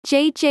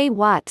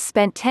J.Watt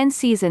spent 10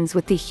 seasons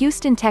with the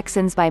Houston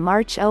Texans. By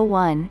March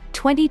 1,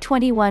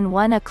 2021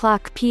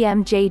 1:00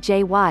 p.m.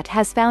 J.Watt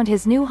has found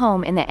his new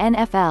home in the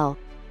NFL.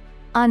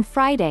 On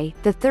Friday,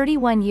 the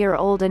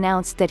 31-year-old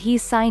announced that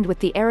he's signed with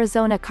the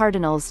Arizona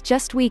Cardinals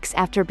just weeks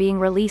after being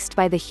released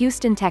by the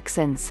Houston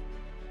Texans.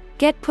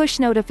 Get push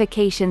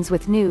notifications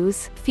with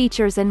news,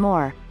 features and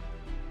more.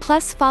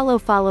 Plus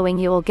following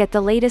you will get the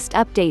latest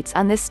updates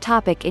on this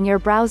topic in your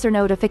browser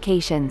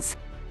notifications.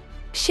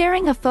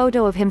 Sharing a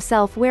photo of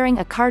himself wearing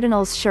a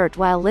Cardinals shirt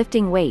while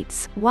lifting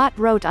weights, Watt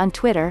wrote on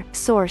Twitter,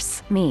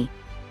 source, me.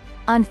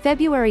 On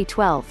February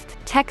 12,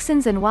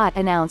 Texans and Watt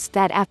announced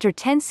that after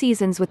 10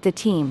 seasons with the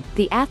team,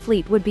 the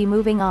athlete would be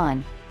moving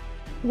on.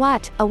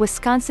 Watt, a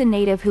Wisconsin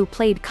native who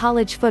played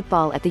college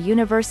football at the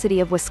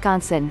University of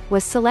Wisconsin,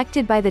 was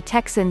selected by the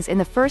Texans in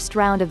the first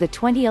round of the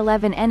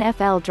 2011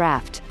 NFL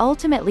Draft,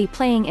 ultimately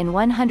playing in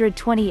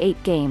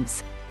 128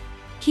 games.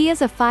 He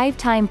is a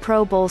 5-time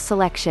Pro Bowl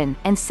selection,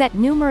 and set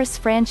numerous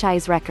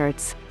franchise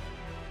records.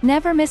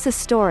 Never miss a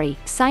story.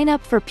 Sign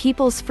up for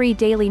People's free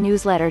daily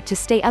newsletter to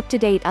stay up to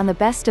date on the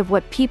best of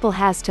what People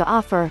has to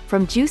offer,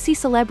 from juicy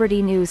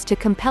celebrity news to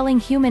compelling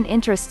human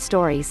interest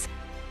stories.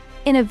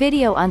 In a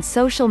video on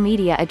social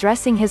media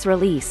addressing his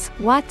release,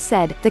 Watt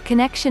said, "The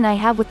connection I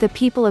have with the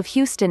people of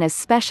Houston is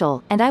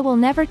special, and I will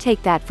never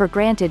take that for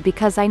granted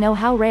because I know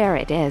how rare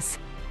it is.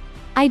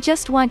 I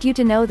just want you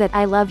to know that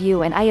I love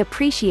you and I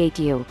appreciate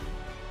you."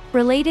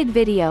 Related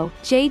video,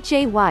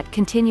 J.Watt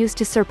continues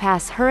to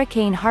surpass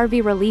Hurricane Harvey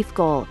relief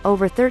goal,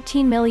 over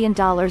 $13 million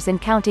and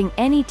counting.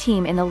 Any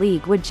team in the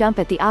league would jump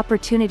at the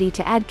opportunity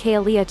to add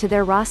Khalil to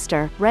their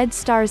roster, Red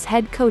Stars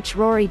head coach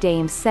Rory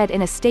Dames said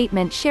in a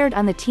statement shared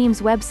on the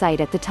team's website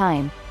at the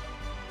time.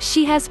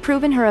 "She has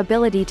proven her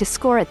ability to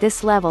score at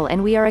this level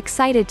and we are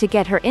excited to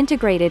get her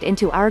integrated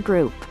into our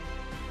group.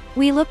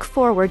 We look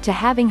forward to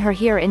having her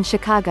here in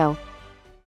Chicago."